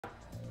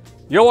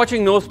You're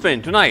watching No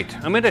Spin tonight.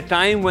 Amid a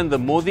time when the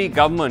Modi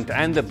government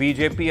and the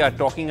BJP are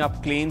talking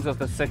up claims of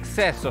the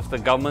success of the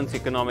government's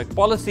economic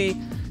policy,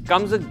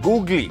 comes a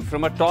googly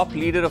from a top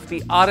leader of the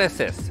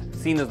RSS,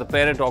 seen as the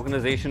parent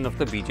organization of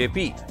the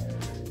BJP.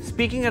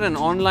 Speaking at an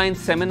online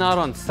seminar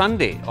on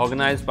Sunday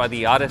organized by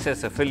the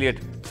RSS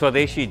affiliate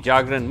Swadeshi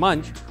Jagran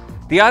Manch,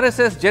 the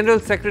RSS General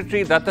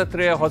Secretary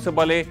Dattatreya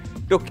Hosabale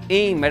took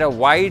aim at a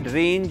wide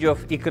range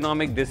of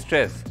economic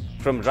distress,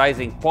 from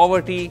rising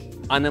poverty,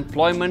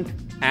 unemployment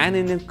and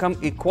income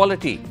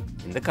equality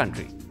in the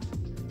country.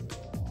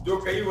 जो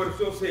कई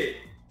वर्षों से,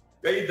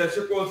 कई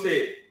दशकों से,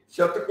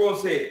 शतकों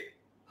से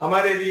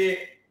हमारे लिए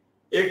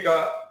एक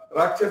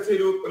राक्षसी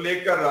रूप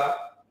लेकर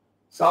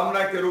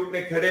सामना के रूप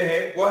में खड़े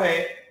हैं, वह है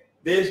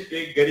देश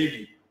की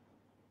गरीबी।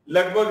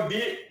 लगभग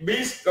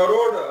 20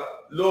 करोड़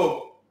लोग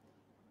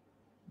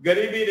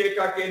गरीबी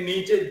रेखा के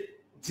नीचे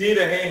जी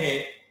रहे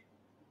हैं।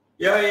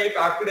 यह एक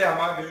आंकड़े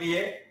हमारे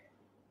लिए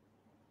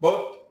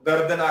बहुत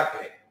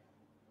दर्दनाक है।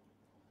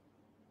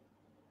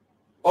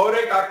 और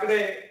एक आंकड़े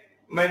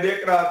मैं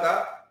देख रहा था,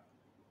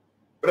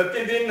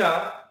 प्रतिदिन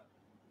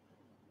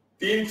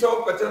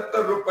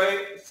 375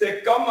 रुपए से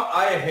कम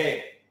आय है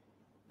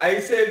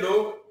ऐसे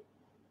लोग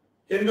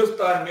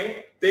हिंदुस्तान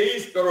में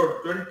 23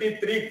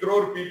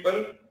 crore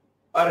people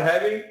are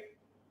having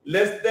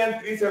less than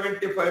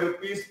 375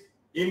 rupees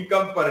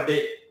income per day.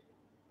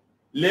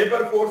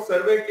 Labour force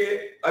survey के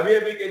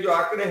अभी के जो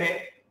आंकड़े हैं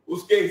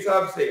उसके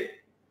हिसाब से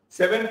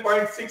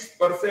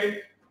 7.6%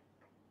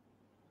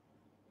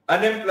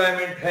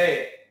 अनएम्प्लॉयमेंट है,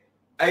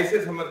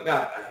 ऐसे समझ में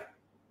आता है।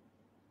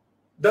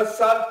 10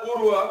 साल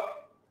पूर्व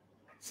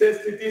से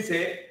स्थिति से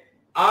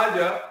आज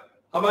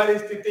हमारी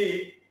स्थिति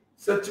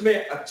सच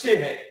में अच्छी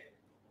है।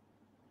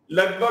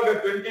 लगभग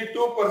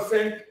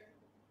 22%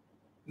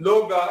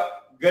 लोग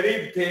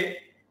गरीब थे,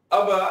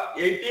 अब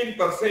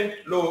 18%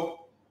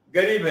 लोग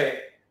गरीब है।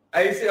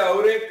 ऐसे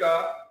और एक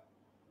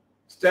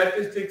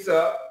स्टैटिस्टिक्स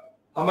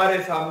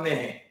हमारे सामने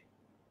हैं।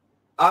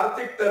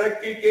 आर्थिक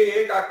तरक्की के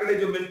एक आंकड़े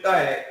जो मिलता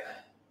है,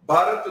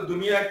 भारत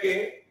दुनिया के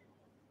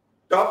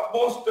टॉप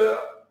मोस्ट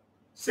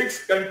 6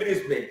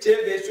 कंट्रीज में,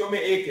 6 देशों में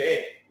एक है।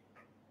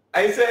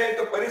 ऐसे है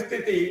तो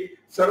परिस्थिति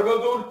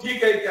सर्वदूर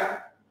ठीक है क्या?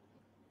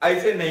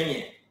 ऐसे नहीं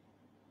है।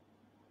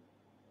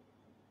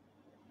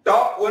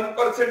 Top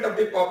 1% of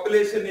the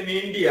population in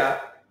India,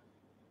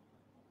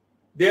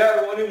 they are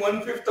only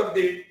 1/5 of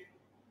the,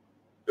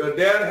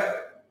 they are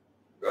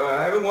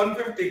having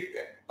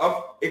 1/5 of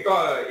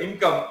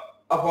income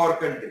of our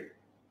country.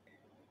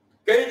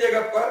 कई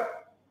जगह पर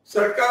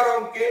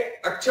सरकारों के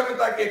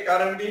अक्षमता के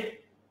कारण भी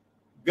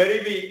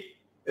गरीबी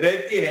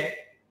रहती है,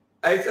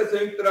 ऐसे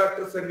संयुक्त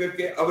राष्ट्र संघ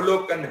के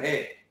अवलोकन है।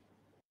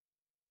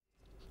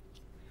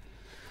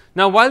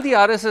 Now, while the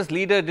RSS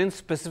leader didn't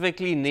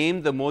specifically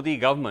name the Modi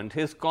government,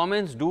 his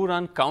comments do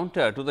run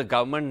counter to the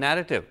government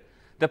narrative.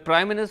 The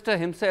Prime Minister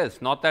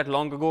himself, not that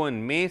long ago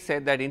in May,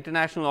 said that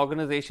international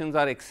organizations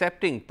are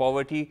accepting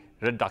poverty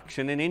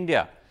reduction in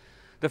India.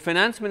 The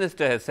Finance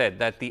Minister has said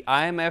that the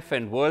IMF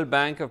and World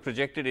Bank have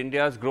projected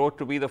India's growth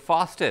to be the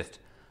fastest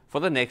for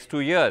the next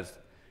 2 years.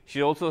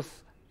 She also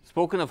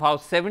spoken of how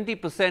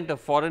 70% of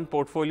foreign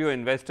portfolio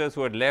investors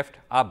who had left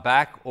are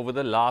back over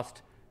the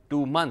last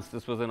 2 months.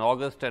 This was in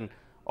August and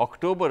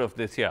October of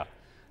this year.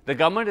 The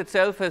government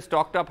itself has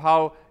talked up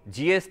how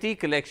GST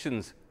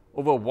collections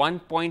over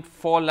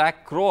 1.4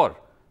 lakh crore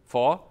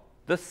for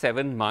the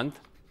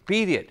 7-month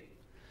period.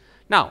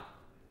 Now,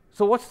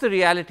 so what's the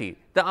reality?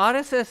 The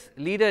RSS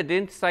leader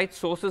didn't cite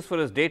sources for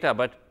his data,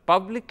 but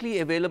publicly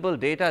available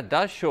data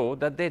does show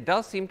that there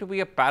does seem to be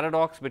a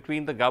paradox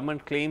between the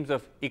government claims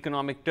of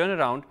economic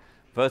turnaround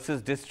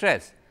versus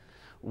distress.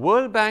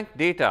 World Bank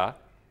data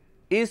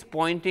is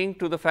pointing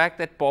to the fact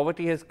that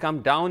poverty has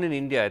come down in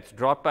India. It's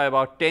dropped by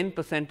about 10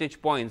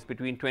 percentage points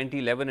between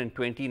 2011 and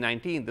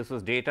 2019. This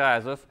was data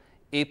as of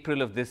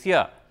April of this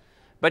year.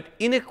 But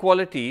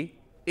inequality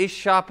is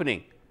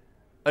sharpening.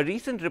 A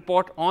recent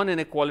report on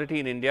inequality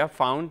in India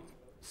found,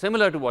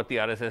 similar to what the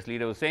RSS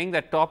leader was saying,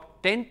 that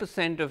top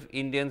 10% of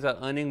Indians are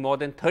earning more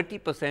than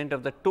 30%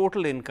 of the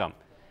total income,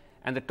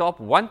 and the top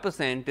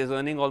 1% is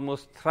earning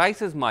almost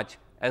thrice as much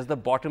as the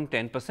bottom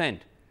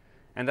 10%,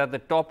 and that the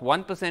top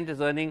 1%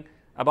 is earning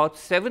about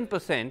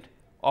 7%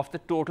 of the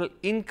total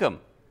income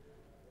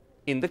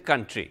in the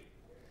country.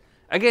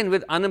 Again,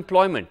 with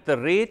unemployment, the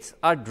rates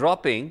are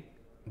dropping,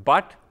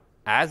 but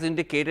as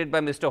indicated by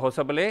Mr.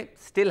 Hosabale,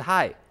 still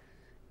high.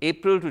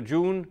 April to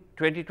June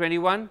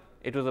 2021,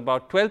 it was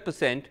about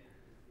 12%.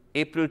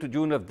 April to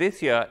June of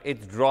this year,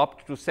 it's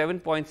dropped to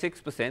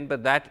 7.6%,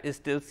 but that is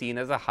still seen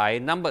as a high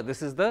number.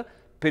 This is the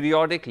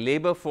periodic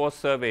labor force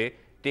survey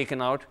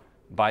taken out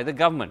by the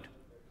government.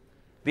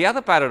 The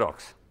other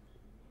paradox,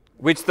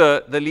 which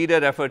the leader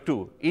referred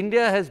to,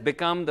 India has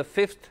become the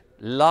 5th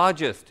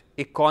largest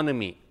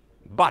economy,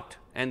 but,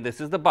 and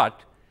this is the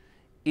but,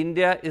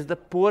 India is the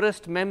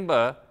poorest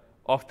member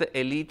of the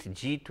elite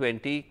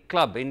G20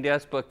 club.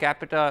 India's per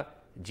capita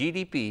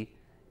GDP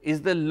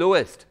is the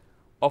lowest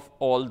of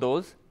all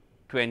those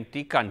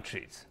 20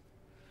 countries.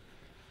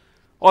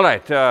 All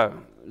right,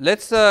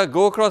 let's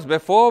go across.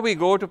 Before we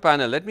go to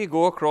panel, let me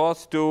go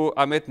across to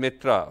Amit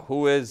Mitra,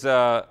 who has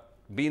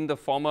been the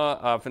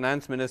former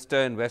finance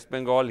minister in West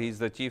Bengal. He's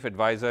the chief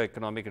advisor,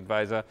 economic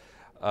advisor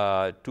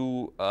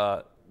to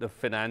the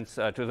finance,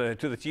 to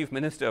the chief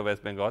minister of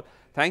West Bengal.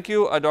 Thank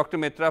you, Dr.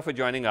 Mitra, for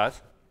joining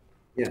us.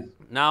 Yes.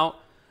 Now,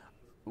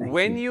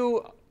 when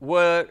you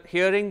were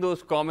hearing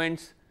those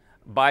comments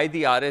by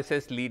the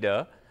RSS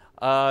leader,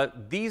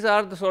 these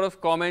are the sort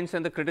of comments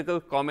and the critical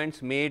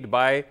comments made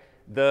by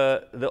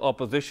the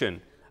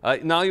opposition.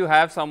 Now you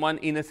have someone,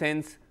 in a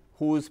sense,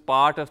 who is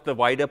part of the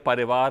wider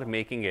parivar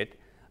making it.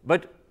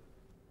 But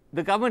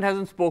the government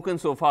hasn't spoken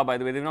so far, by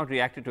the way, they've not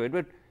reacted to it.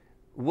 But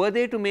were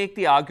they to make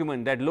the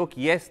argument that, look,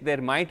 yes,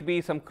 there might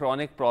be some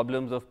chronic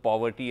problems of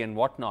poverty and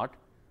whatnot,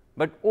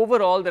 but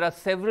overall there are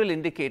several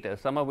indicators,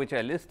 some of which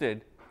I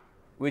listed,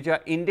 which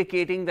are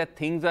indicating that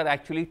things are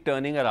actually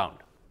turning around?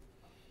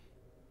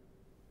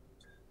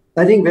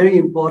 I think very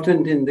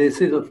important in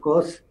this is, of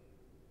course,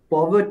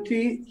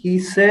 poverty, he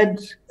said,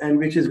 and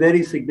which is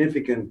very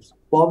significant,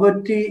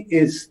 poverty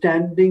is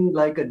standing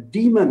like a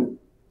demon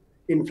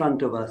in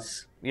front of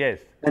us. Yes,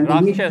 and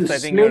Rakshas, I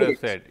think you would have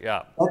said,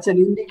 yeah. That's an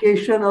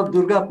indication of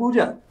Durga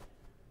Puja.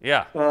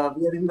 Yeah. We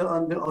are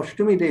on the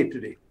Ashtami day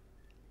today.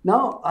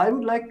 Now, I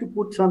would like to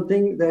put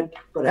something that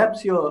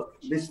perhaps your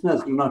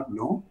listeners do not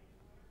know,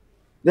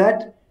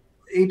 that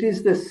it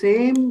is the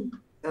same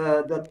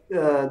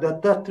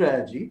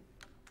Dattatreya ji,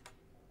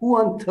 who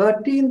on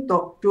 13th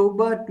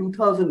October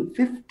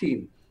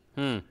 2015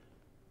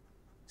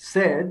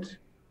 said,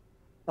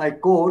 I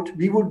quote,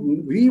 we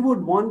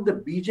would want the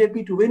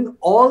BJP to win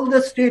all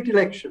the state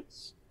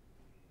elections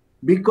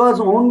because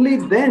only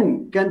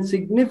then can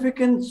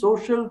significant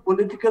social,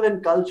 political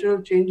and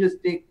cultural changes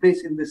take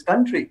place in this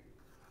country.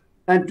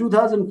 And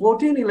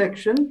 2014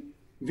 election,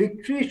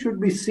 victory should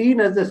be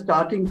seen as the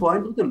starting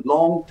point of the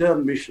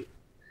long-term mission.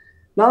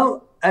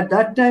 Now, at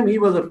that time, he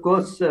was, of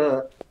course,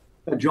 a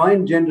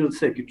joint general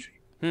secretary.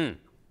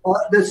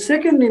 The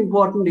second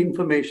important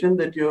information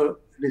that your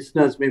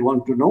listeners may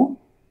want to know,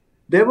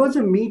 there was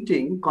a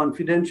meeting,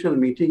 confidential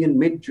meeting in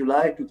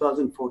mid-July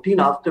 2014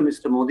 after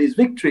Mr. Modi's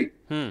victory,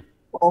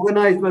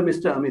 organized by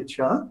Mr. Amit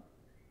Shah,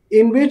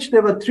 in which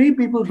there were 3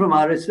 people from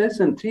RSS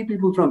and 3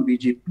 people from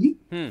BJP.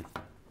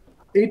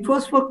 It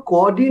was for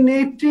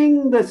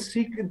coordinating the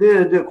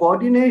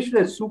coordination,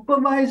 the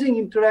supervising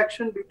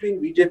interaction between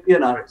BJP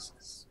and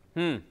RSS.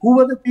 Who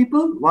were the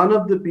people? One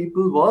of the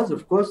people was,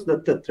 of course,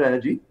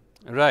 Dattatreya ji.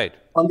 Right.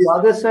 On the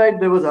other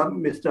side, there was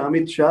Mr.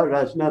 Amit Shah,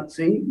 Rajnath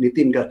Singh,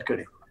 Nitin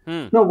Gadkari.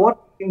 Now,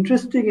 what's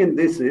interesting in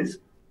this is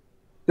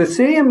the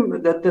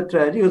same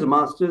Dattatreya ji, who was a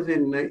master's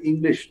in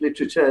English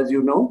literature, as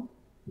you know,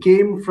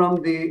 came from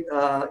the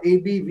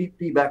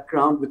ABVP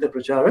background with a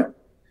Pracharak.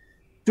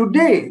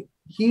 Today,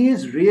 he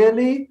is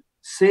really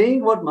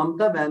saying what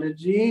Mamata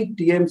Banerjee,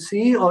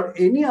 TMC, or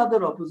any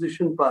other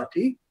opposition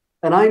party,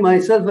 and I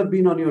myself have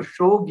been on your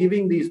show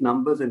giving these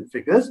numbers and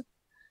figures.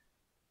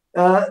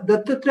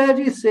 Dattatreya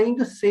ji is saying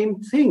the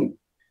same thing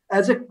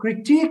as a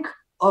critique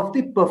of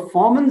the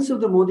performance of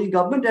the Modi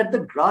government at the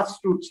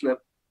grassroots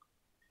level.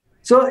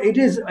 So it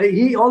is,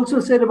 he also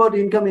said about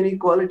income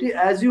inequality,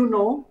 as you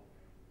know,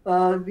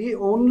 we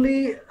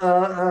only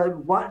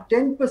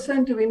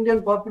 10% of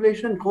Indian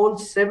population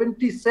holds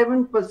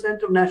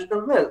 77% of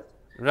national wealth.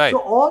 Right. So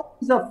all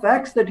these are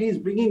facts that he is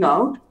bringing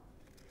out,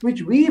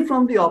 which we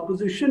from the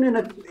opposition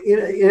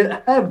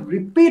have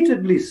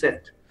repeatedly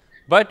said.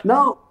 But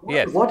now,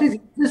 yes, what is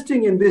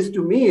interesting in this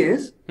to me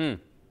is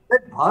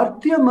that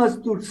Bharatiya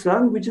Mazdoor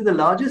Sangh, which is the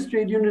largest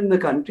trade union in the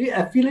country,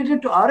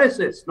 affiliated to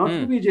RSS, not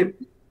to BJP,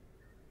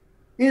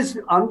 is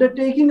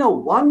undertaking a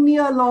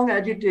 1-year-long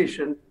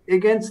agitation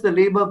against the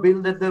labor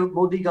bill that the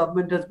Modi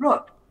government has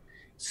brought.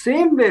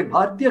 Same way,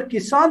 Bharatiya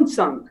Kisan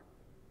Sangh,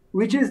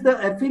 which is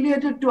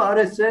affiliated to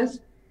RSS,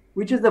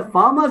 which is the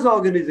farmers'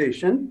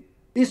 organization,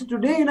 is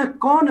today in a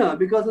corner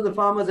because of the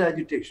farmers'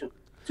 agitation.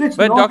 So it's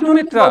but not Dr.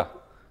 Mitra,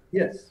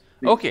 yes.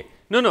 Please. Okay,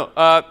 no.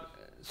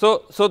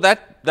 So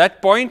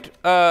that point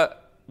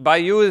by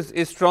you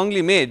is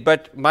strongly made.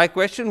 But my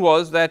question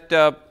was that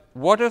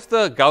what if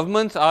the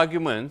government's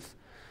arguments,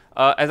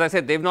 as I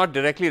said, they've not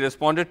directly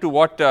responded to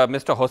what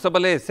Mr.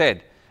 Hosabale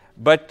said,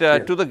 but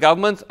to the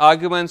government's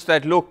arguments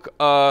that look,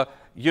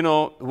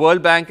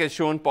 World Bank has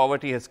shown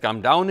poverty has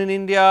come down in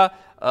India,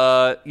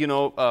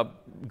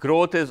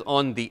 growth is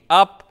on the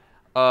up,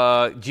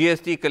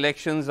 GST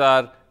collections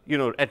are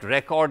at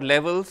record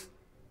levels.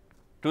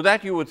 To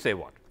that you would say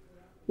what?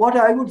 What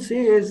I would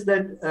say is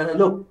that,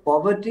 look,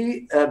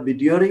 poverty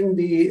during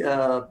the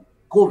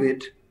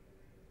COVID,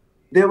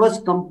 there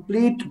was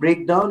complete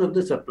breakdown of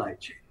the supply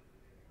chain.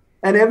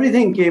 And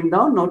everything came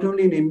down, not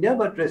only in India,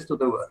 but rest of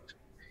the world.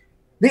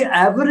 The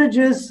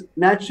averages,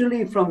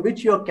 naturally, from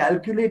which you're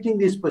calculating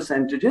these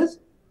percentages,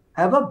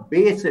 have a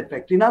base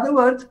effect. In other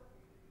words,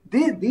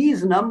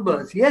 these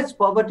numbers, yes,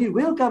 poverty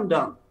will come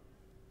down.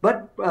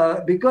 But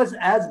because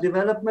as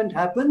development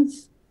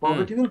happens,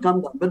 poverty will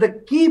come down. But the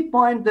key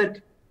point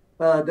that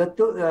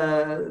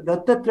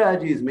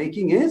Dattatreya ji is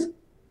making is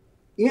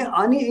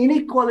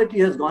inequality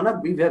has gone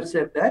up. We have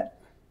said that.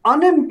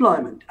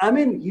 Unemployment. I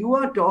mean, you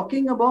are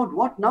talking about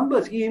what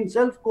numbers? He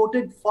himself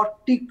quoted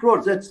 40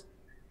 crores. That's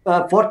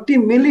 40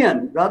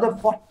 million, rather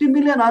 40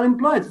 million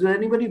unemployed. Does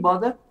anybody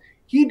bother?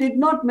 He did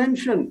not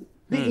mention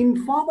the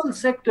informal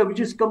sector, which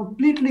is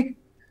completely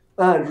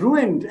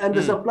ruined, and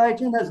the supply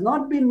chain has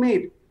not been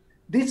made.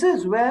 This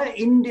is where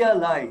India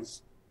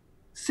lies.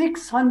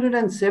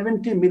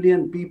 670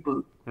 million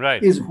people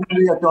is who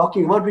we are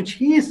talking about, which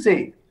he is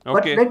saying.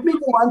 Okay. But let me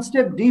go one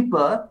step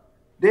deeper.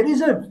 There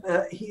is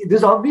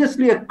there's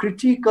obviously a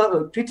critique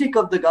of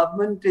the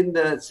government in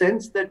the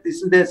sense that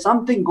there's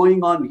something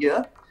going on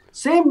here.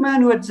 Same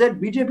man who had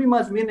said BJP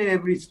must win in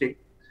every state.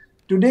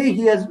 Today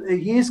he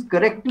is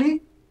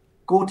correctly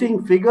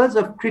quoting figures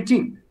of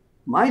critique.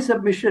 My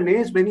submission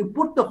is, when you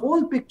put the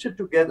whole picture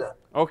together,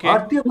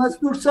 Bharatiya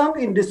Mazdoor Sangh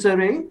in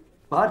disarray,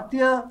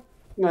 Bharatiya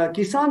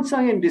Kisan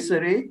Sangh in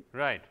disarray,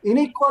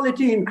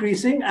 inequality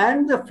increasing,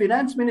 and the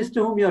finance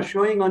minister whom you're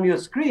showing on your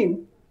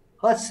screen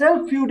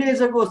herself few days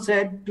ago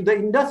said to the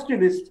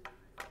industrialists,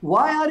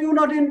 why are you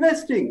not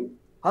investing?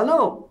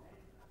 Hello,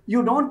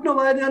 you don't know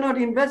why they're not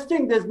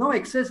investing. There's no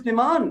excess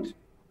demand.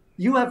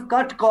 You have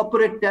cut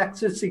corporate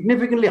taxes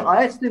significantly,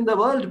 highest in the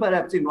world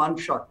perhaps in one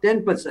shot,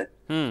 10%.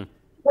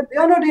 But they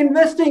are not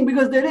investing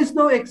because there is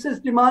no excess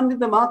demand in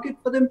the market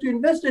for them to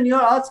invest, and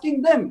you're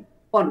asking them.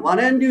 On one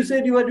hand, you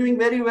said you are doing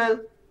very well.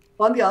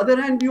 On the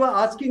other hand, you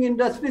are asking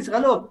industries,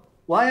 hello,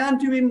 why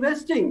aren't you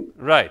investing?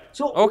 Right.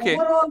 So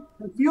overall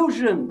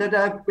confusion that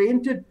I have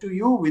painted to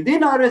you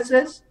within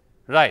RSS,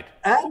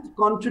 and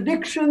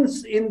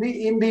contradictions in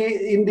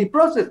the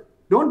process.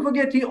 Don't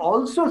forget, he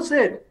also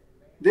said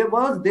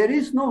there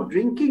is no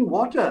drinking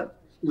water.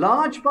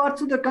 Large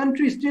parts of the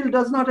country still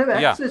does not have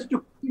access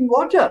to drinking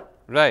water.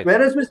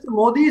 Whereas Mr.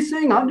 Modi is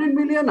saying 100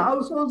 million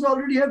households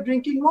already have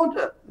drinking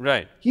water.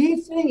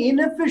 He's saying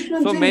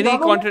inefficiency in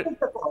government.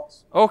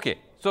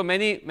 So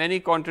many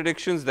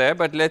contradictions there,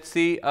 but let's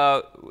see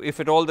if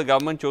at all the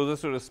government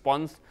chooses to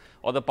respond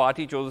or the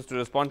party chooses to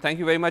respond. Thank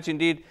you very much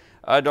indeed,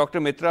 Dr.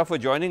 Mitra, for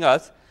joining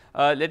us.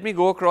 Let me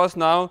go across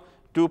now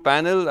to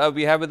panel.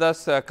 We have with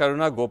us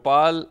Karuna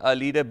Gopal,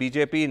 leader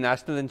BJP,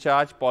 National in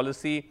Charge,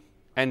 Policy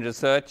and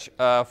Research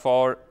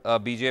for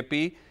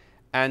BJP,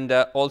 and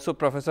also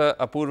Professor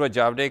Apurva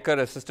Javdekar,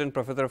 Assistant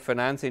Professor of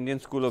Finance, Indian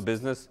School of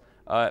Business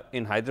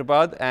in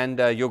Hyderabad, and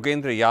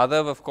Yogendra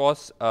Yadav, of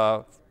course,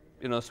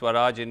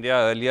 Swaraj India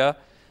earlier,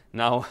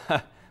 now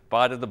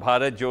part of the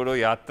Bharat Jodo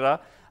Yatra.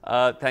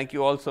 Thank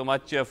you all so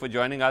much for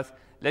joining us.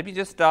 Let me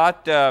just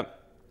start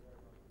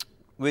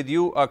with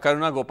you,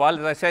 Karuna Gopal.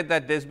 As I said,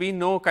 that there's been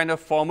no kind of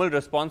formal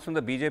response from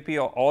the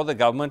BJP or the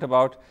government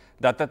about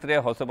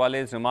Dattatreya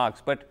Hosabale's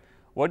remarks. But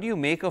what do you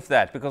make of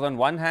that? Because on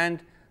one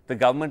hand, the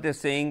government is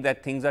saying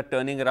that things are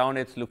turning around,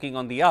 it's looking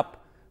on the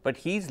up. But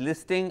he's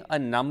listing a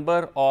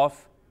number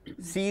of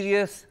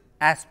serious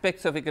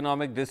aspects of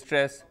economic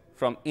distress,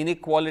 from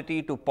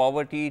inequality to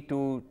poverty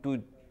to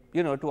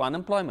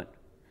unemployment.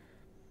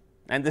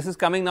 And this is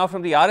coming now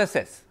from the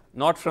RSS,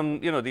 not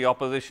from the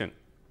opposition.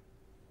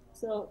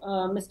 So,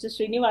 Mr.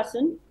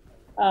 Srinivasan,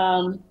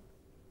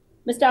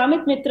 Mr.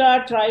 Amit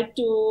Mitra tried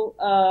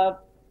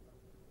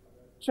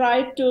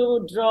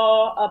to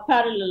draw a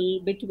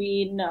parallel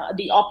between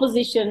the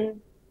opposition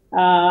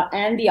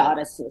and the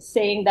RSS,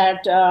 saying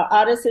that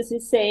RSS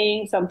is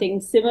saying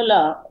something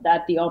similar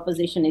that the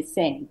opposition is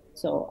saying.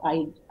 So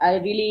I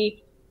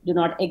really do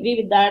not agree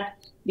with that.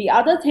 The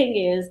other thing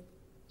is,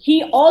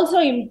 he also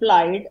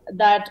implied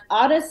that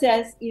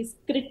RSS is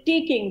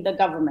critiquing the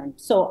government.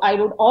 So I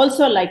would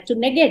also like to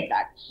negate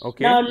that.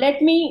 Now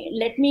let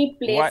me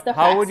place the facts.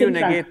 How would you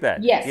negate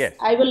that? Yes,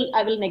 I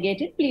will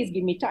negate it. Please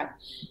give me time.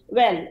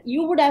 Well,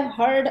 you would have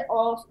heard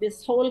of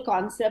this whole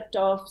concept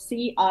of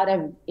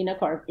CRM in the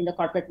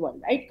corporate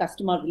world, right?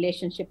 Customer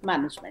Relationship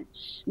Management.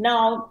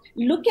 Now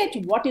look at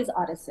what is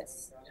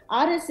RSS.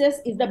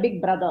 RSS is the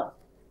big brother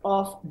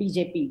of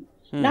BJP.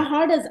 Now,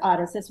 how does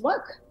RSS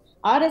work?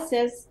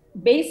 RSS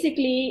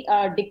basically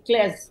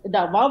declares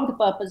the avowed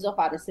purpose of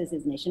RSS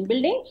is nation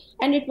building,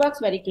 and it works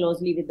very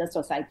closely with the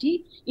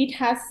society. It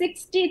has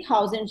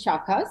 60,000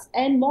 shakhas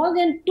and more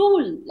than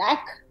 2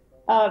 lakh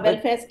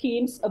welfare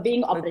schemes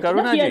being operated.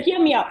 Karuna, hear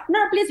me out.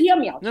 No, please hear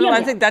me out. No,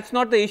 I think that's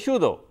not the issue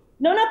though.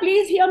 No,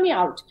 please hear me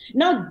out.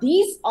 Now,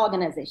 these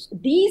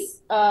organizations,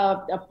 these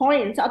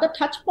points are the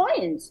touch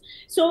points.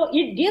 So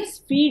it gives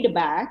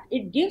feedback.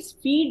 It gives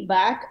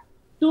feedback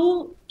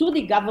to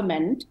the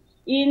government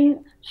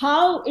in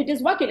how it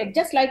is working, like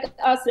just like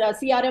a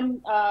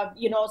CRM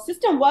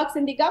system works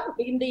in the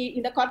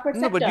corporate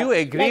sector. No, but do you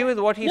agree with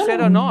what he said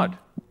or not?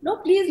 No,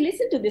 please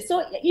listen to this.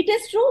 So it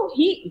is true.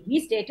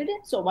 He stated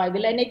it. So why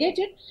will I negate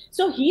it?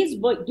 So he is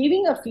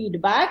giving a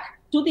feedback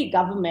to the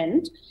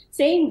government,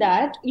 saying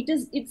that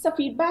it's a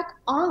feedback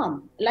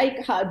arm.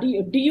 Like, do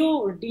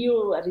you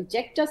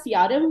reject a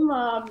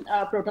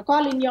CRM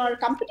protocol in your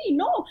company?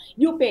 No,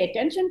 you pay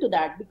attention to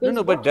that. Because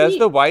no, but that's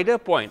the wider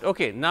point.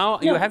 Okay, now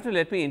you have to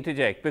let me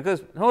interject,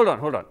 because hold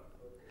on.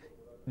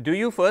 Do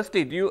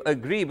you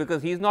agree,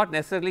 because he's not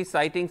necessarily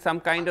citing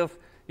some kind of,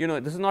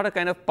 this is not a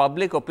kind of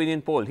public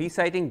opinion poll. He's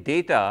citing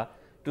data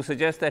to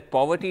suggest that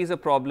poverty is a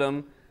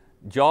problem,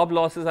 job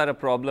losses are a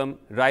problem,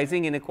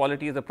 rising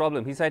inequality is a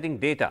problem. He's citing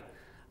data.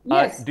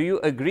 Yes. Do you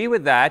agree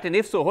with that? And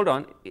if so, hold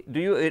on,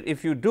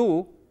 if you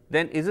do,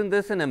 then isn't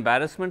this an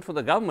embarrassment for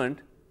the government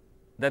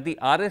that the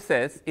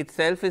RSS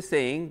itself is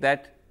saying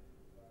that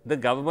the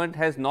government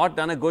has not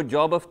done a good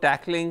job of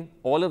tackling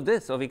all of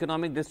this, of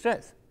economic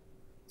distress?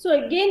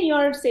 So again, you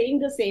are saying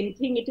the same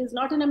thing. It is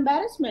not an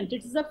embarrassment.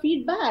 It is a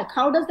feedback.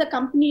 How does the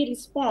company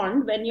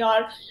respond when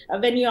your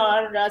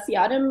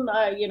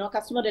CRM,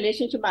 customer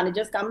relationship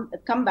managers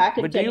come back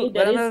and tell you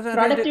there is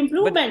product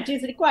improvement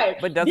is required?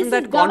 But doesn't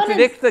that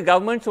contradict the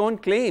government's own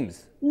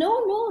claims?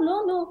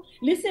 No.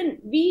 Listen,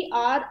 we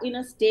are in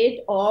a state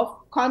of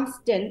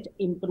constant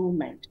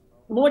improvement.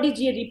 Modi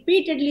ji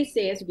repeatedly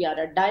says we are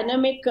a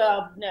dynamic,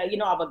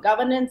 our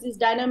governance is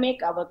dynamic,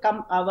 our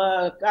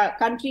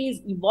country is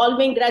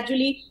evolving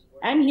gradually,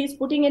 and he's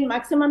putting in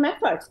maximum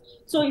efforts.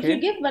 So if you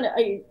give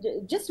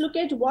just look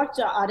at what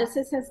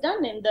RSS has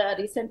done in the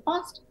recent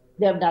past.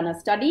 They have done a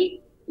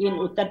study in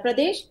Uttar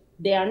Pradesh.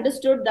 They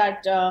understood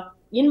that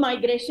in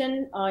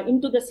migration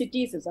into the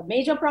cities is a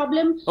major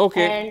problem.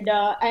 Okay.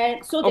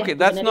 And so they have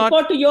given a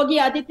report to Yogi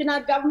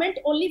Adityanath government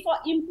only for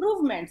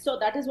improvement. So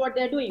that is what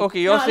they are doing.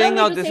 Okay, you're saying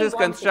now this is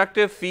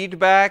constructive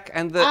feedback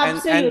and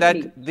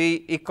that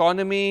the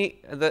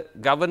economy, the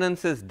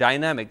governance is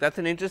dynamic. That's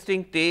an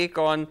interesting take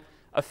on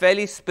a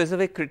fairly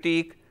specific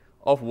critique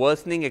of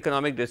worsening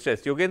economic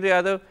distress.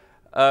 Yogendra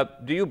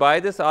Yadav, do you buy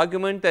this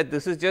argument that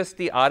this is just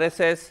the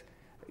RSS,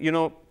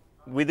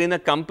 within a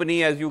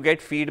company, as you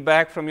get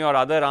feedback from your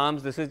other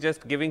arms, this is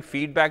just giving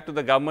feedback to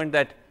the government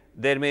that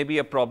there may be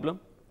a problem?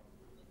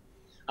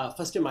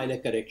 First, a minor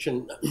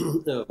correction.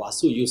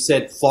 Vasu, you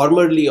said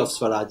formerly of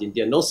Swaraj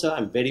India. No, sir,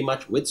 I'm very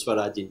much with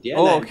Swaraj India.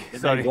 Oh,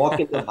 and I walk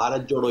in the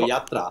Bharat Jodo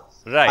Yatra.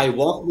 Right. I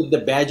walk with the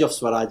badge of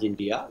Swaraj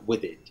India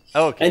with it.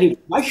 Okay. And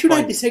why should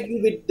I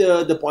disagree with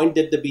the point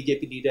that the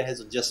BJP leader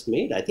has just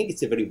made? I think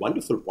it's a very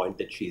wonderful point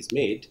that she's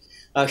made.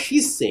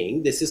 She's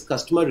saying this is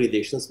customer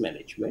relations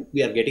management.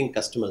 We are getting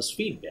customers'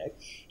 feedback.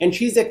 And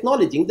she's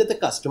acknowledging that the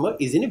customer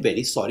is in a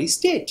very sorry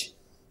state.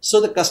 So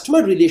the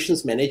customer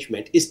relations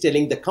management is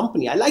telling the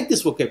company, I like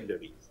this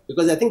vocabulary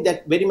because I think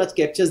that very much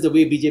captures the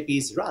way BJP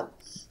is run.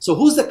 So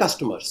who's the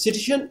customer?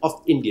 Citizen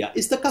of India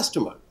is the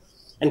customer.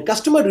 And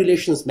customer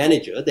relations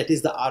manager, that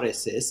is the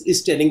RSS,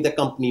 is telling the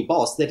company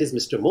boss, that is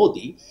Mr.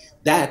 Modi,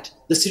 that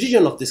the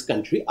citizens of this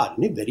country are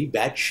in a very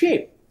bad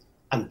shape.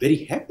 I'm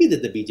very happy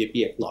that the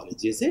BJP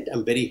acknowledges it.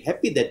 I'm very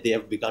happy that they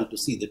have begun to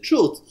see the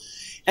truth.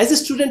 As a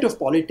student of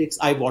politics,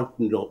 I want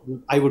to know,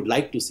 I would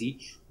like to see,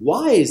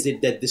 why is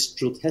it that this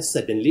truth has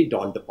suddenly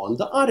dawned upon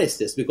the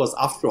RSS? Because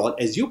after all,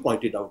 as you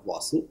pointed out,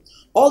 Vasu,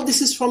 all this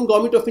is from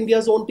Government of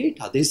India's own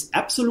data. There is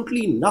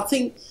absolutely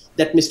nothing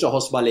that Mr.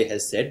 Hosabale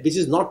has said which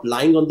is not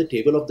lying on the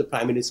table of the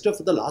Prime Minister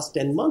for the last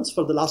 10 months,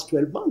 for the last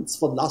 12 months,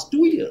 for the last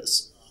 2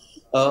 years.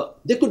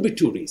 There could be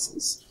two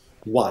reasons.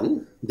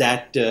 One,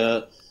 that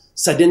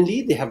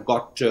suddenly they have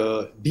got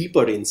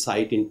deeper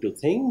insight into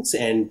things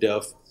and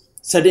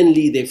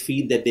suddenly they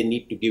feel that they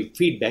need to give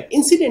feedback.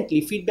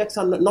 Incidentally, feedbacks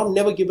are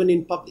never given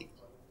in public.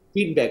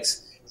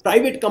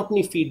 Private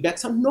company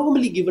feedbacks are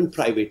normally given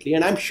privately.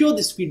 And I'm sure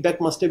this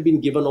feedback must have been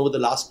given over the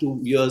last 2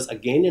 years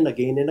again and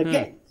again and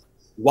again.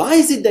 Why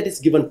is it that it's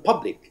given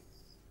public?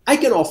 I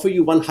can offer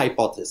you one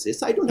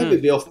hypothesis. I don't have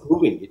a way of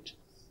proving it.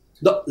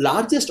 The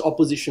largest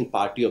opposition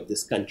party of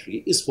this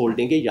country is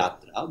holding a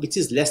yatra which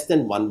is less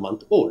than 1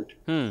 month old.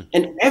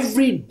 And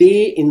every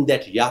day in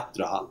that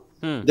yatra,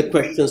 the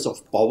questions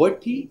of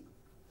poverty,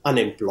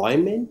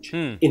 unemployment,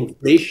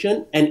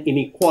 inflation, and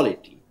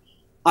inequality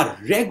are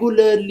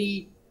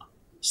regularly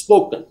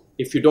spoken.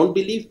 If you don't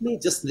believe me,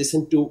 just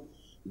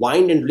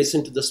wind and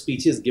listen to the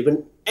speeches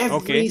given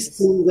every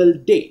single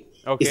day.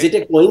 Is it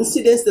a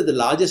coincidence that the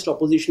largest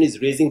opposition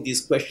is raising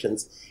these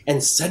questions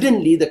and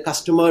suddenly the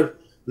customer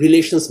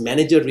relations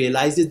manager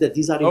realizes that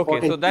these are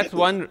important? So that's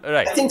one,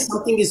 right. I think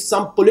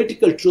some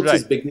political truth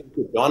is beginning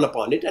to dawn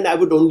upon it, and I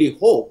would only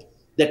hope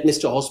that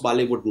Mr.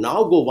 Hosabale would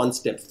now go one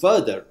step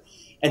further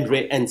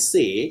and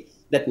say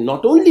that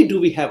not only do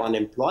we have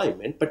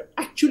unemployment, but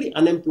actually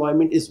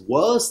unemployment is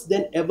worse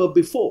than ever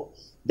before.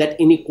 That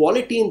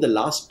inequality in the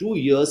last 2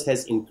 years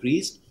has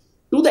increased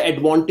to the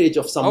advantage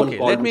of someone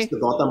called Mr.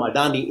 Gautam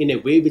Adani in a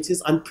way which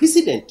is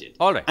unprecedented.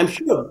 All right. I'm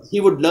sure he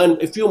would learn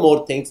a few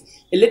more things.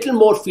 A little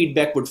more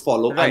feedback would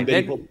follow. Right. I'm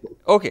very hopeful.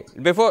 Okay.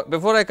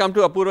 Before I come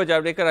to Apurva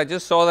Javadekar, I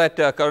just saw that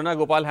Karuna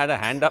Gopal had a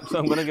hand up, so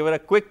I'm going to give her a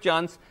quick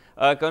chance.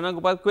 Karuna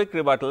Gopal, quick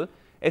rebuttal,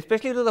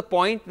 especially to the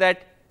point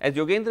that, as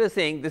Yogendra is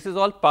saying, this is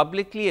all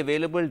publicly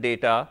available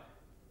data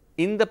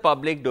in the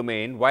public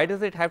domain. Why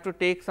does it have to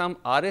take some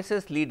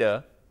RSS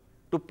leader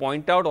to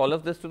point out all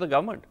of this to the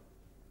government?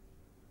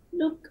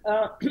 Look,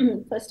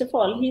 first of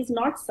all, he's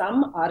not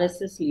some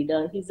RSS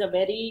leader. He's a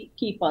very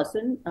key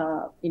person.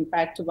 In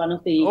fact, one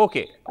of the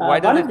Why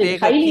does it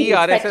take a key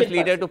RSS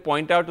leader to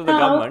point out to the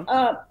government?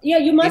 Yeah,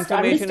 you must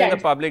information understand. in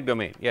the public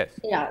domain. Yes.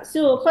 Yeah.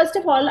 So first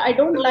of all, I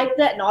don't like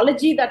the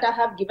analogy that I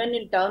have given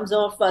in terms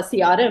of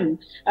CRM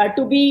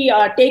to be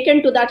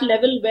taken to that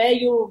level where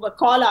you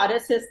call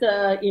RSS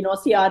the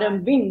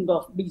CRM wing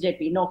of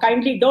BJP. No,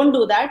 kindly don't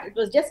do that. It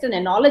was just an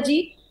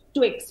analogy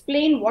to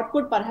explain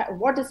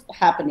what is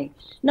happening.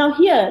 Now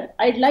here,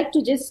 I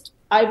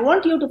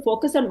want you to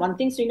focus on one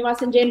thing,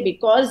 Srinivasan Jain,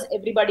 because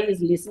everybody is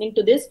listening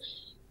to this.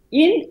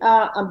 In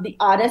the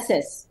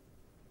RSS,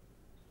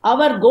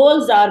 our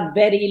goals are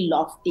very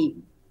lofty.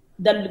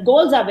 The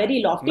goals are very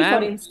lofty.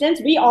 For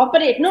instance, we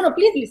operate. No,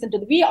 please listen to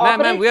me. We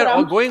operate. We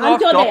are going off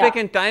topic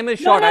and time is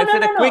short. I'll say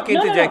a quick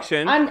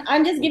interjection.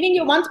 I'm just giving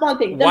you one small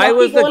thing. Why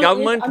was the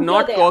government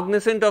not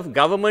cognizant of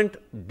government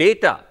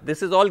data?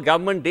 This is all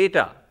government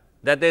data.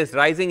 That there's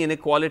rising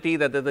inequality,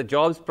 that there's a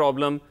jobs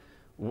problem,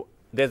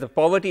 there's a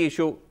poverty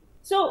issue.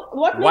 So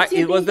what makes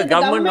you think was the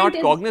government not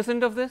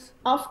cognizant of this?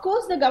 Of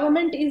course, the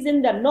government is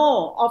in the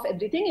know of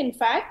everything. In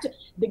fact,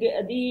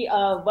 the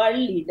world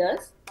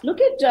leaders,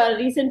 look at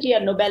recently a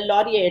Nobel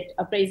laureate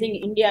praising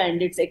India and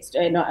its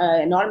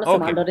enormous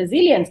amount of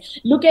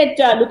resilience. Look at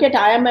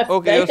IMF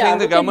data. You're saying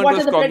the government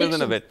was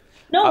cognizant of it.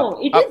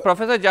 No, it is.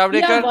 Professor Javadekar.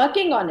 We are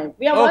working on it.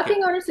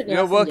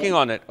 You're working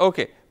on it.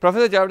 Okay.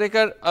 Professor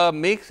Javadekar,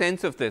 make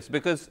sense of this,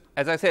 because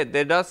as I said,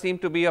 there does seem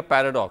to be a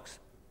paradox.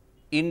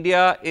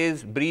 India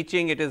is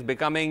breaching, it is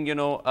becoming,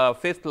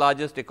 fifth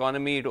largest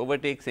economy, it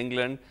overtakes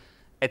England,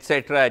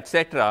 etc.,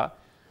 etc.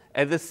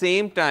 At the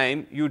same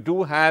time, you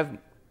do have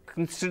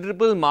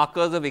considerable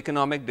markers of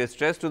economic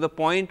distress to the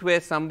point where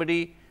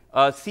somebody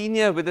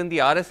senior within the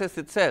RSS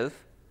itself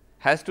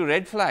has to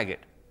red flag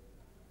it.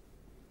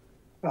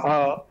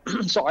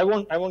 So I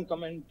won't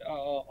comment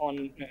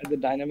on the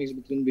dynamics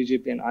between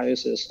BJP and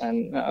RSS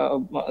and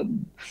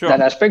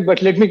that aspect,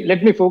 but let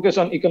me focus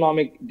on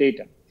economic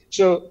data.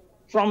 So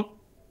from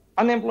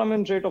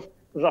unemployment rate of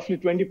roughly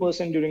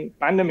 20% during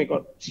pandemic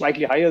or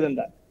slightly higher than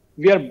that,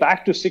 we are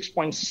back to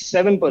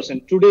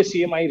 6.7%. Today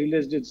CMI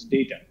released its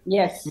data,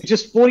 which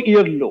is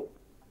 4-year low.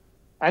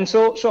 And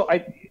so I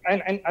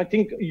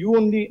think you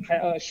only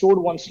showed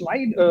one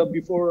slide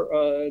before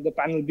the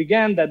panel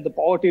began that the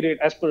poverty rate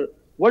as per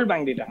World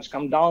Bank data has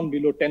come down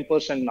below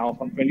 10% now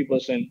from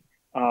 20%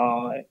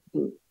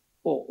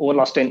 over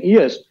last 10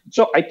 years.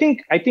 So I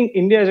think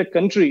India as a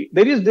country,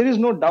 there is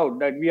no doubt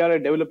that we are a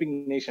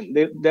developing nation.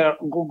 There are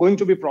going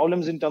to be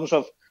problems in terms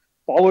of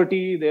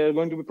poverty. There are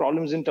going to be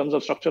problems in terms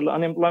of structural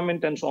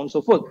unemployment and so on and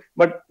so forth.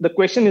 But the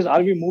question is,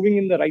 are we moving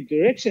in the right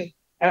direction?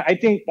 And I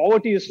think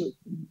poverty is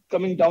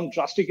coming down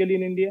drastically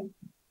in India.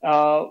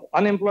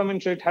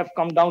 Unemployment rate have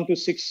come down to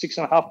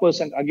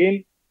 6.5%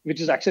 again, which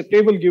is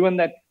acceptable given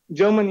that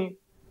Germany,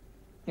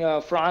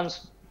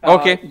 France,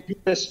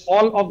 US,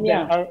 all of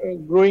them are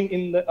growing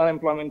in the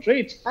unemployment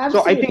rates.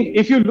 Absolutely. So I think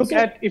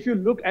if you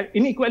look at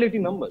inequality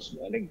numbers,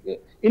 I think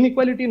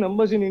inequality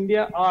numbers in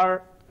India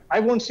are, I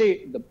won't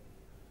say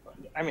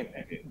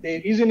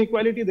there is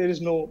inequality. There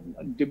is no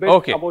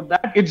debate about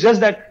that. It's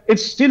just that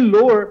it's still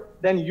lower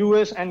than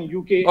US and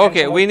UK.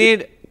 Okay, we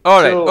need.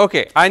 All right.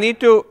 Okay, I need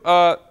to.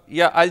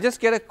 I'll just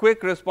get a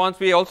quick response.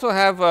 We also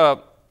have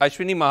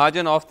Ashwini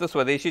Mahajan of the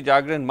Swadeshi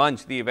Jagran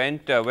Manch, the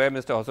event where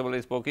Mr.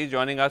 Hosabale spoke. He's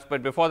joining us.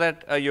 But before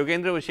that,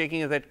 Yogendra was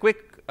shaking his head.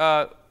 Quick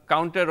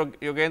counter,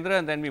 Yogendra,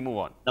 and then we move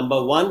on.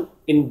 Number one,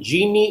 in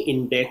Gini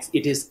index,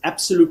 it is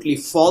absolutely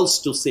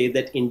false to say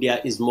that India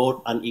is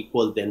more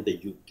unequal than the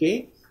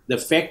UK. The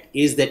fact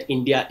is that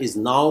India is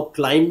now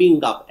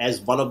climbing up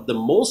as one of the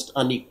most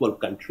unequal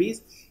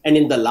countries. And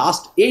in the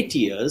last 8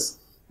 years,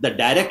 the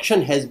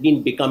direction has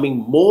been becoming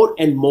more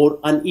and more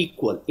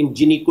unequal in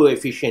Gini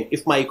coefficient.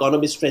 If my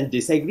economist friend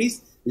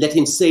disagrees, let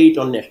him say it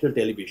on national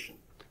television.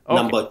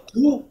 Number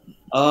two,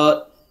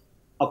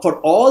 for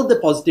all the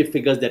positive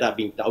figures that are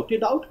being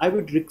touted out, I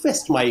would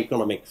request my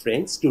economic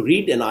friends to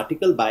read an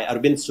article by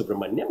Arvind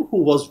Subramanian, who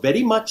was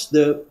very much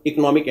the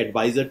economic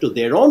advisor to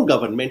their own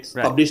government,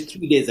 published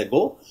 3 days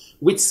ago,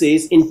 which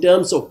says in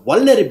terms of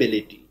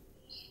vulnerability,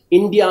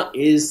 India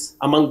is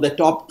among the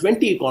top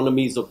 20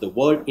 economies of the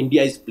world.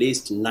 India is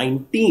placed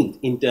 19th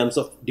in terms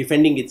of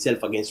defending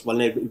itself against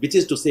vulnerability, which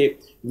is to say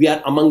we are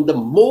among the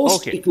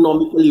most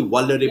economically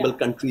vulnerable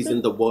countries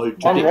in the world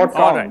today. All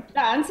right.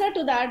 The answer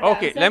to that.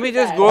 Okay, let me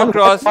just go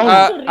across.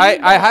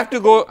 I have to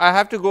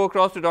go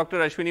across to Dr.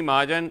 Ashwini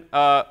Mahajan,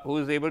 who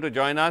is able to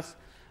join us.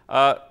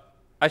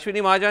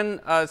 Ashwini Mahajan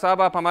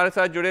साहब, आप हमारे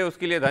साथ जुड़े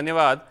उसके लिए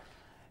धन्यवाद.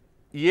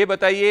 ये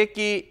बताइए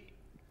कि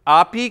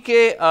आप ही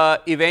के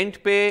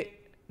इवेंट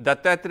पे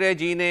दत्तात्रेय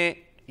जी ने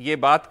ये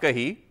बात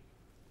कही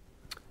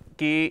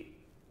कि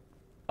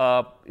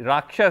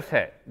राक्षस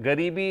है,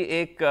 गरीबी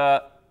एक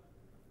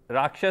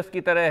राक्षस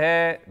की तरह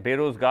है,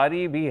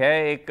 बेरोजगारी भी है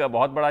एक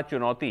बहुत बड़ा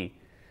चुनौती.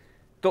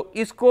 तो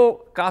इसको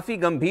काफ़ी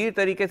गंभीर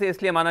तरीके से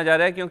इसलिए माना जा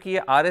रहा है क्योंकि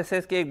ये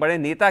आरएसएस के एक बड़े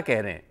नेता कह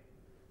रहे हैं.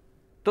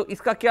 तो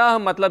इसका क्या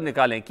हम मतलब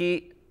निकालें कि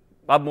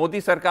अब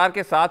मोदी सरकार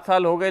के 7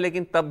 साल हो गए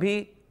लेकिन तब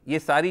भी ये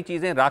सारी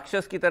चीजें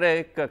राक्षस की तरह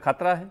एक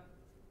खतरा है?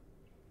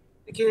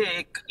 देखिए,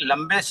 एक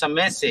लंबे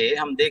समय से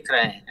हम देख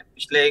रहे हैं,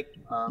 पिछले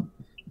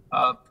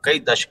कई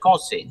दशकों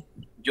से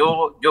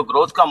जो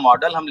ग्रोथ का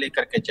मॉडल हम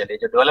लेकर के चले,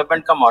 जो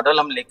डेवलपमेंट का मॉडल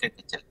हम लेकर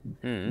के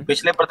चले,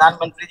 पिछले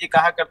प्रधानमंत्री जी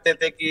कहा करते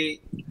थे कि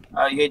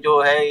ये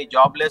जो है ये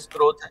जॉबलेस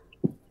ग्रोथ है।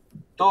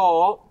 तो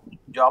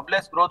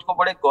जॉबलेस ग्रोथ को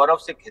बड़े गौरव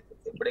से कहते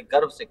थे, बड़े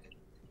गर्व से कहते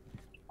थे।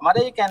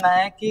 हमारा ये कहना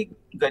है कि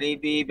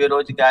गरीबी,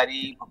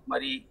 बेरोजगारी,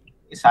 भुखमरी,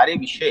 ये सारे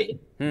विषय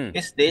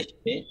इस देश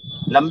में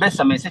लंबे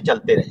समय से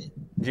चलते रहे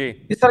जी।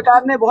 इस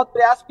सरकार ने बहुत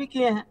प्रयास भी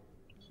किए हैं,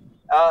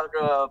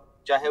 और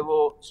चाहे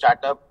वो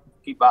स्टार्टअप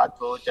की बात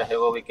हो, चाहे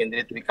वो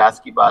विकेंद्रित विकास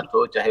की बात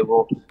हो, चाहे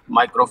वो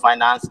माइक्रो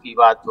फाइनेंस की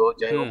बात हो,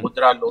 चाहे वो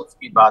मुद्रा लोन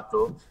की बात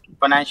हो,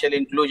 फाइनेंशियल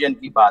इंक्लूजन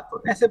की बात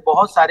हो, ऐसे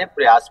बहुत सारे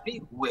प्रयास भी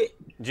हुए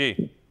जी।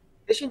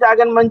 स्वदेशी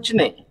जागरण मंच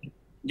ने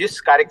जिस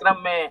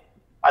कार्यक्रम में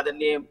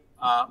आदरणीय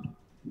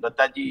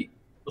दत्ता जी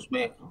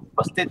उसमें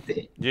उपस्थित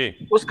थे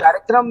जी, उस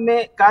कार्यक्रम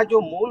में का जो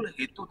मूल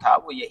हेतु था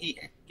वो यही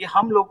है कि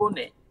हम लोगों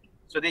ने,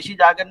 स्वदेशी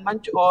जागरण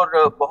मंच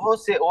और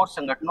बहुत से और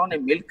संगठनों ने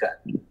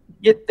मिलकर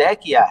ये तय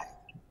किया है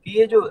कि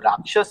ये जो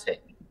राक्षस है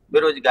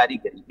बेरोजगारी,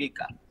 गरीबी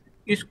का,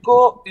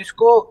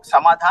 इसको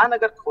समाधान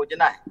अगर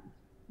खोजना है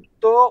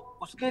तो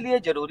उसके लिए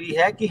जरूरी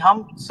है कि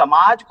हम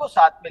समाज को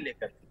साथ में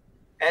लेकर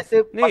ऐसे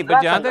नहीं,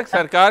 जहां तक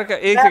सरकार का,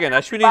 एक सेकंड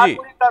अश्विनी जी,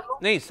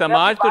 नहीं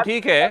समाज तो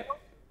ठीक है,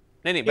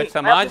 नहीं बट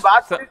समाज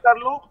बात पूरी कर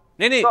लूं,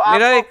 नहीं तो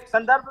मेरा एक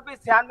संदर्भ भी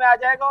ध्यान में आ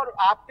जाएगा और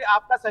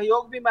आपका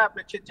सहयोग भी मैं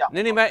अपेक्षित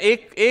चाहूंगा। नहीं मैं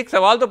एक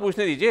सवाल तो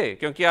पूछने दीजिए,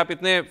 क्योंकि आप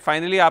इतने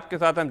फाइनली आपके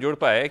साथ हम जुड़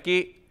पाए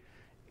कि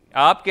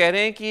आप कह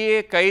रहे हैं कि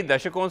ये कई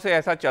दशकों से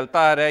ऐसा चलता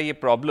आ रहा है, ये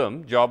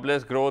प्रॉब्लम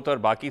जॉबलेस ग्रोथ और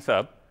बाकी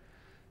सब।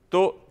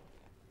 तो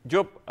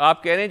जो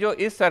आप कह रहे हैं जो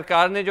इस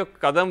सरकार ने जो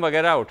कदम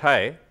वगैरह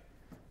उठाए,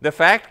 द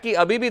फैक्ट कि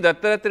अभी भी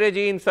दत्तात्रेय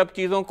जी इन सब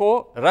चीज़ों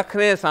को रख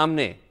रहे हैं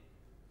सामने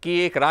कि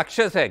एक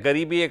राक्षस है,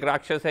 गरीबी एक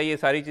राक्षस है, ये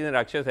सारी चीज़ें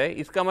राक्षस है,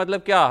 इसका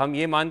मतलब क्या हम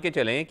ये मान के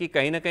चलें कि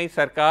कहीं ना कहीं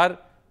सरकार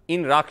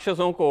इन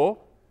राक्षसों को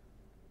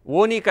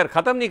वो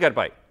खत्म नहीं कर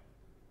पाई?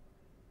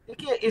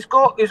 देखिए,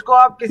 इसको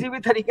आप किसी भी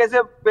तरीके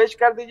से पेश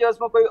कर दीजिए,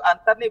 उसमें कोई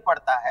अंतर नहीं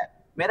पड़ता है।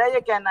 मेरा ये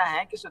कहना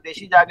है कि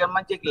स्वदेशी जागरण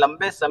मंच एक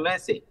लंबे समय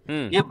से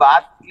इस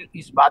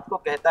बात को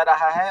कहता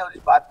रहा है और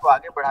इस बात को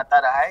आगे बढ़ाता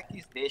रहा है कि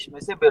इस देश में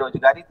से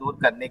बेरोजगारी दूर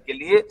करने के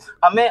लिए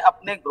हमें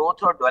अपने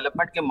ग्रोथ और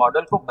डेवलपमेंट के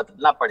मॉडल को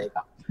बदलना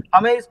पड़ेगा।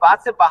 हमें इस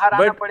बात से बाहर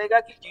आना पड़ेगा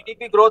कि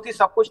जीडीपी ग्रोथ ही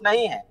सब कुछ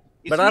नहीं है।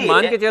 बट आप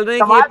मान के चल रहे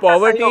हैं कि ये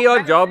पॉवर्टी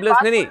और जॉबलेस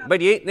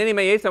नहीं,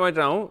 मैं ये समझ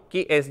रहा हूँ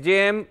कि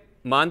एसजेएम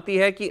मानती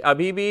है कि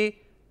अभी भी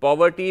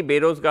पॉवर्टी,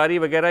 बेरोजगारी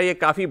वगैरह ये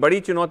काफी बड़ी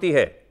चुनौती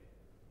है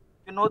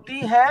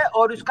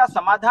और इसका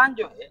समाधान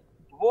जो है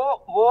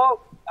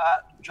वो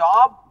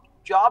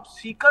जॉब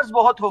सीकर्स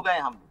बहुत हो गए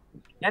हम,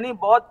 यानी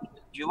बहुत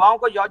युवाओं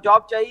को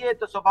जॉब चाहिए,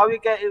 तो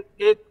स्वाभाविक है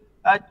एक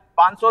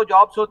 500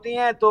 जॉब्स होती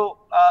हैं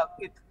तो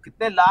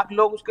कितने लाख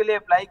लोग उसके लिए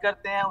अप्लाई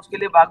करते हैं, उसके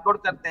लिए भागदौड़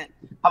करते हैं।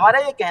 हमारा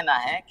ये कहना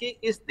है कि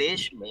इस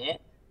देश में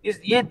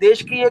ये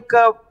देश की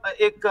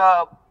एक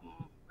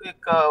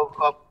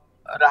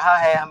रहा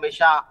है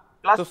हमेशा,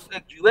 प्लस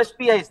एक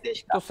यूएसपी है इस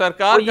देश का। तो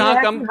सरकार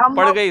कहाँ कम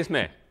पड़ गई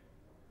इसमें?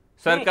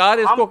 सरकार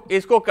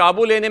इसको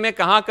काबू लेने में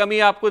कहाँ कमी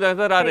आपको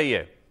नजर आ रही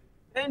है?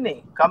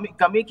 नहीं,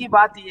 कमी की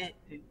बात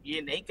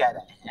ये नहीं कह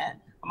रहे हैं।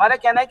 हमारा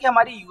कहना है कि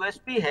हमारी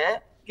यूएसपी है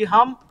कि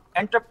हम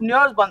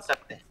एंटरप्रेन्योर्स बन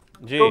सकते हैं।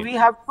 तो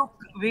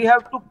we have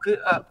to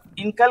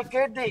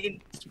inculcate the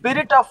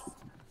spirit of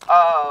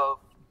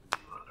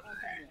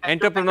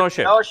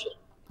entrepreneurship.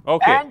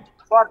 Okay. And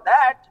for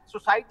that,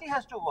 society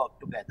has to work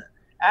together.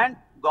 And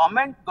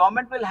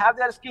government will have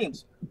their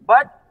schemes,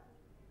 but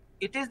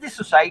it is the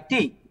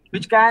society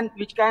which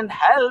can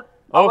help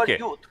our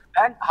youth.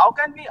 And how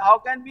can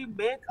we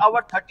make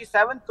our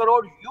 37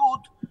 crore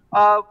youth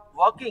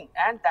working?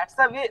 And that's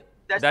the way.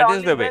 That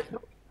is the way.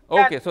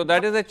 Okay, so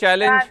that is a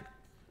challenge,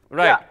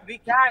 right? Yeah,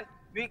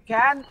 we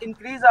can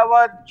increase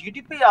our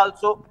GDP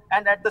also,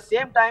 and at the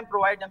same time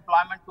provide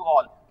employment to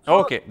all. So,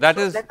 okay,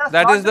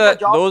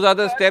 those are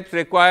the steps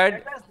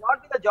required. Let us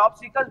not be the job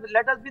seekers,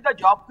 let us be the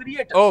job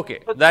creators. Okay,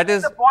 so that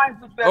is the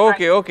point which we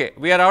are okay.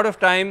 We are out of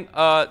time.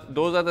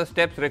 Those are the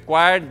steps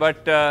required,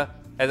 but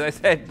as I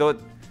said,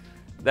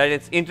 that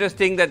it's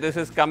interesting that this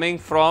is coming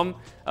from,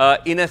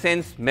 in a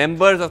sense,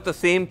 members of the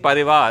same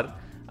parivar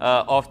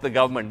of the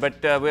government. But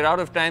we're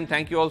out of time.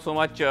 Thank you all so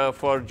much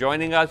for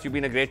joining us. You've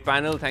been a great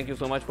panel. Thank you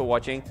so much for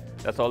watching.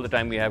 That's all the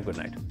time we have. Good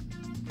night.